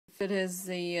If it is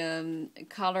the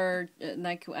color,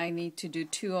 like I need to do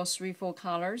 2 or 3, 4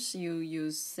 colors, you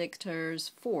use sectors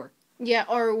 4. Yeah,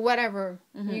 or whatever.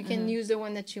 You can use the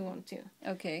one that you want to.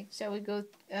 Okay. So we go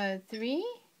 3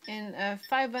 and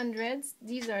 500s.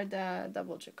 These are the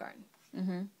double jacquard.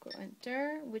 Go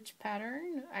enter. Which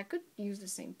pattern? I could use the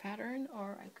same pattern,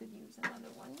 or I could use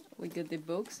another one. We get the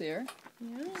books here.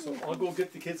 Yeah. So I'll go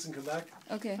get the kids and come back.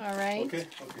 Okay. All right. Okay.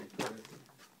 Okay. Go ahead.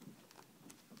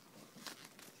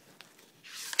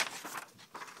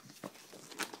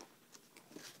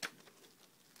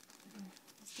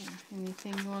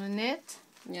 Anything you want to knit?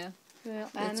 Yeah. Well,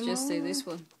 Let's just say this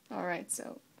one. All right.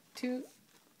 So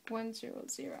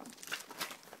 2100.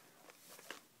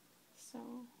 So,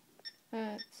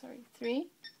 sorry,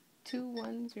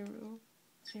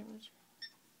 32100.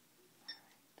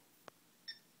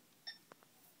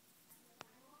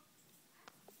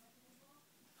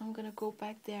 I'm gonna go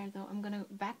back there though. I'm gonna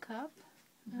back up.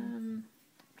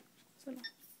 So,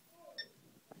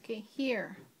 okay,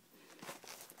 here.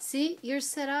 See, you're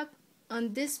set up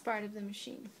on this part of the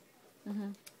machine.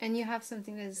 And you have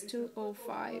something that is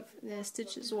 205. The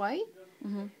stitch is white.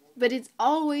 But it's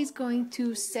always going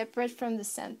to separate from the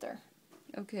center.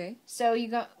 Okay. So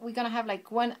we're gonna have like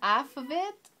 1/2 of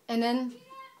it, and then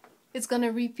it's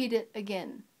gonna repeat it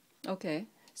again. Okay.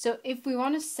 So if we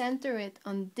want to center it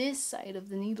on this side of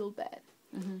the needle bed,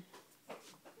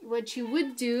 what you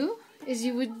would do is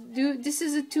you would do, this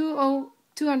is a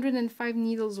 205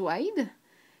 needles wide,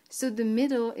 so the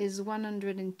middle is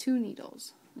 102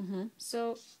 needles.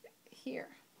 So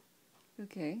here.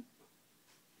 Okay.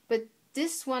 But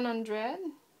this 100,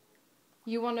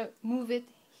 you want to move it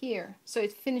here, so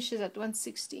it finishes at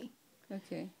 160.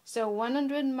 Okay. So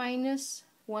 100 minus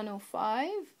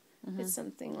 105 is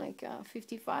something like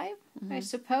 55, I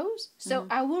suppose. So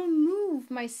I will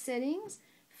move my settings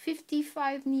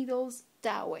 55 needles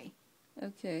that way.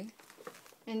 Okay.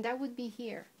 And that would be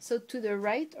here. So to the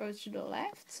right or to the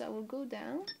left. So I will go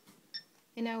down,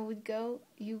 and I would go,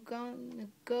 you're gonna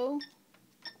go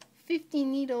 50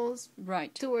 needles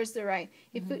Right. towards the right.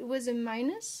 If it was a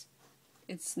minus,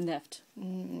 It's left.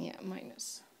 yeah,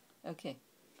 minus. Okay.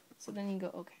 So then you go,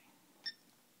 okay.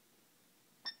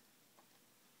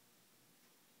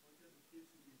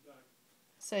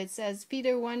 So it says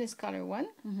feeder 1 is color 1,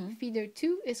 feeder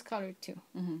 2 is color 2.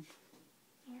 Alright.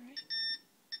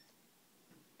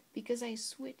 Because I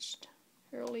switched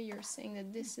earlier saying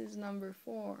that this is number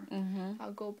 4,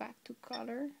 I'll go back to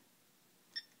color.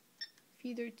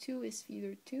 Feeder 2 is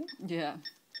feeder 2. Yeah.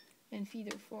 And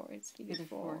feeder 4 is feeder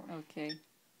 4. Okay.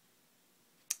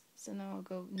 So now I'll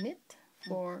go knit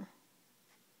for.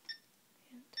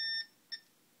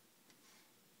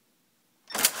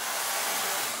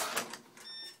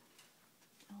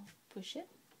 I'll push it.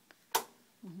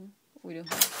 We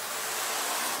don't have.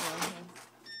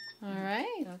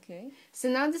 Alright. Okay. So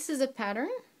now this is a pattern.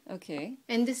 Okay.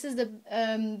 And this is the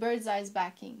bird's eyes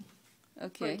backing.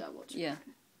 Okay. For double jacquard. Yeah.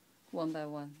 One by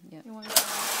one. Yeah. You want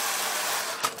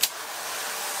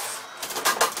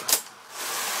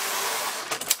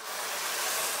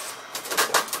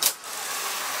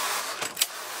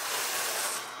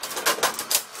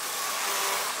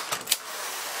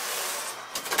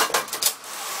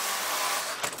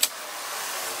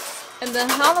And then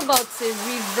how about the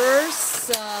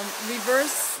reverse?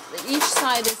 Reverse. Each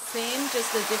side is same,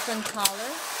 just a different color.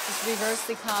 Just reverse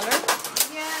the color.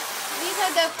 Yeah, these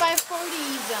are the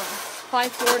 540s.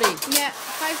 540. Yeah,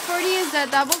 540 is the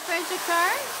double French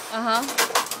jacquard.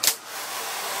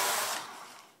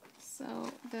 So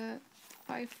the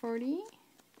 540.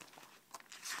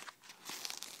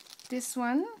 This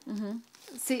one.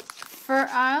 See, fur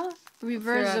aisle.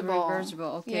 Reversible.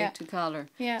 Reversible, okay, Yeah. to color.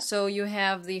 Yeah. So you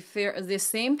have the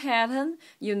same pattern,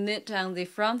 you knit on the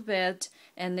front bed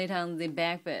and knit on the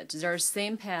back bed. They're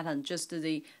same pattern, just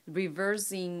the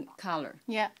reversing color.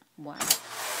 Yeah. Wow.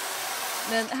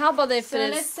 Then how about if So it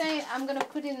is... let's say I'm going to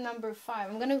put in number 5.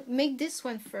 I'm going to make this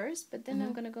one first, but then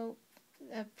I'm going to go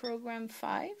program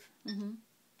 5.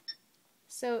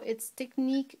 So it's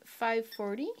technique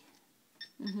 540.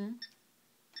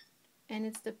 And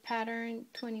it's the pattern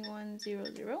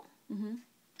 2100.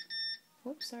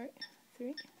 Whoops, sorry.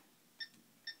 3.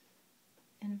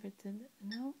 Inverted.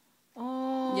 No.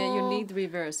 Oh. Yeah, you need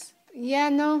reverse. Yeah,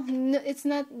 no, it's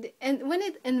not. And when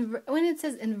it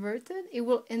says inverted, it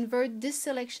will invert this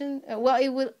selection. Well, it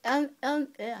will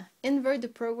invert the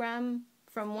program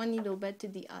from one needle bed to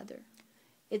the other.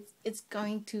 It's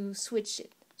going to switch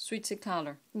it. Switch the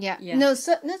color. Yeah. Yeah. No,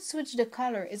 so not switch the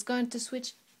color. It's going to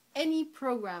switch any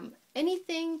program,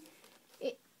 anything.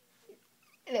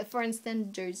 For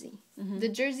instance, jersey. The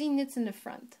jersey knits in the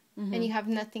front, and you have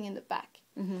nothing in the back.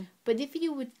 But if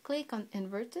you would click on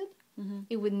inverted,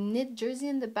 it would knit jersey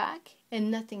in the back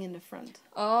and nothing in the front.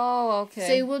 Oh, okay.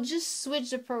 So it will just switch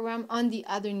the program on the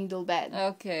other needle bed.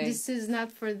 Okay. This is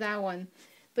not for that one.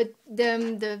 But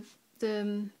the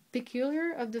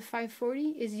peculiar of the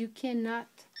 540 is you cannot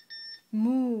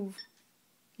move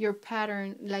your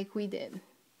pattern like we did.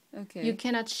 Okay. You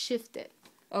cannot shift it.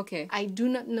 Okay. I do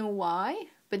not know why,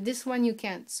 but this one you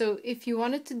can't. So if you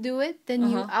wanted to do it, then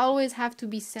you always have to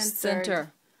be centered.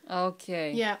 Center.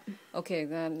 Okay. Yeah. Okay,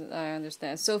 then I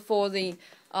understand. So for the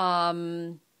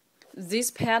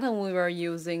this pattern we were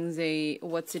using, the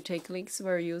what's the techniques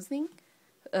we're using?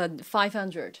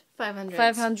 500. 500.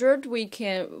 500 we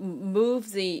can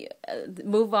move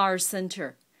our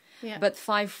center. Yeah. But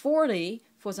 540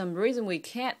 for some reason we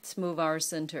can't move our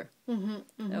center.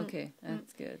 Okay,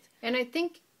 that's good. And I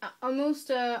think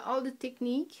almost all the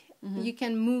technique you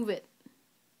can move it,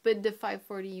 but the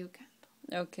 540 you can't.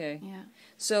 Okay. Yeah.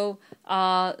 So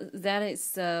that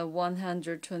is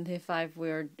 125.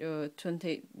 We're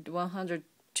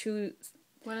 102.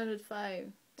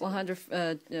 105. 100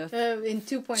 In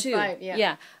 2.5.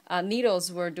 Yeah.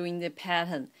 Needles were doing the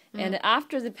pattern, and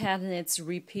after the pattern it's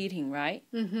repeating, right?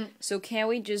 So can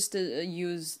we just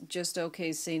use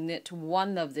say knit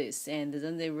one of this and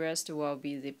then the rest will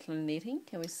be the plain knitting?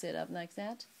 Can we set up like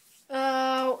that?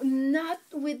 Not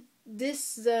with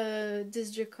this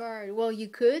jacquard. Well, you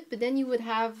could, but then you would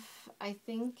have, I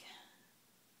think,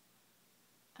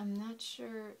 I'm not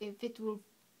sure if it will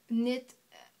knit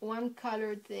one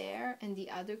color there and the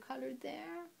other color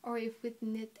there, or if it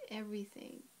knit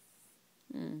everything.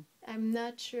 I'm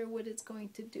not sure what it's going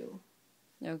to do.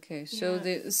 Okay, so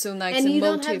nice and you motif.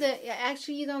 don't have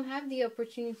you don't have the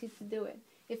opportunity to do it.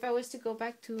 If I was to go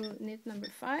back to knit number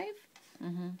 5,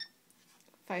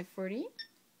 540,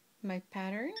 my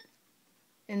pattern,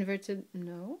 inverted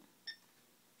no,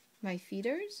 my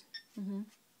feeders, and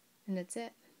that's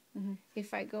it.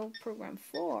 If I go program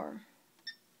 4,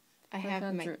 I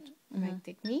have my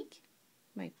technique,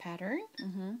 my pattern,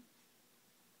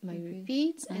 my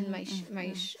repeats, and my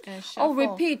shuffle. Oh,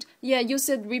 repeat. Yeah, you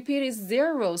said repeat is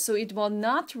 0, so it will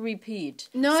not repeat.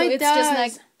 No, so it it's does. Just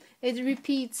like it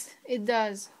repeats. It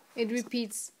does. It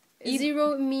repeats.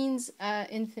 0 means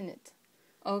infinite.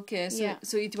 Okay,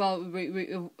 so it will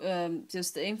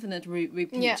just infinite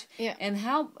repeat. Yeah. And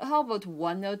how about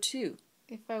 1 or 2?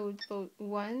 If I would vote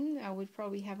 1, I would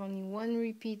probably have only 1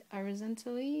 repeat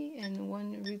horizontally and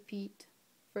 1 repeat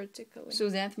vertically. So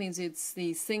that means it's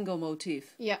the single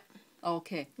motif. Yeah.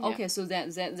 Okay. Yeah. Okay. So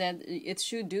that it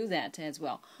should do that as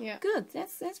well. Yeah. Good.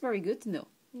 That's very good to know.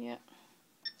 Yeah.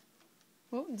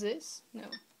 Oh, this? No.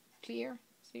 Clear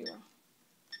 0.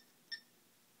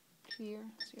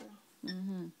 Clear 0.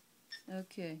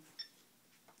 Okay.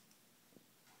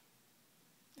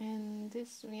 And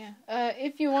this, yeah.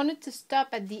 If you wanted to stop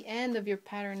at the end of your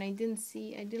pattern, I didn't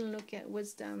look at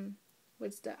what's the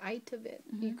height of it.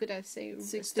 You could have say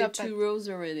 62 rows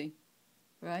already,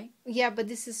 right? Yeah, but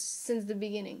this is since the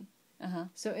beginning.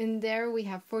 So in there we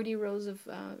have 40 rows of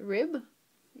rib.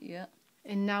 Yeah.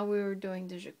 And now we're doing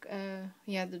the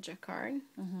jacquard.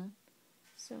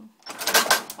 So,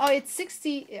 it's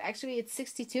 60. Actually, it's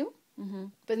 62.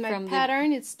 But my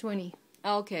pattern it's 20.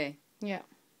 Okay. Yeah.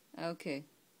 Okay.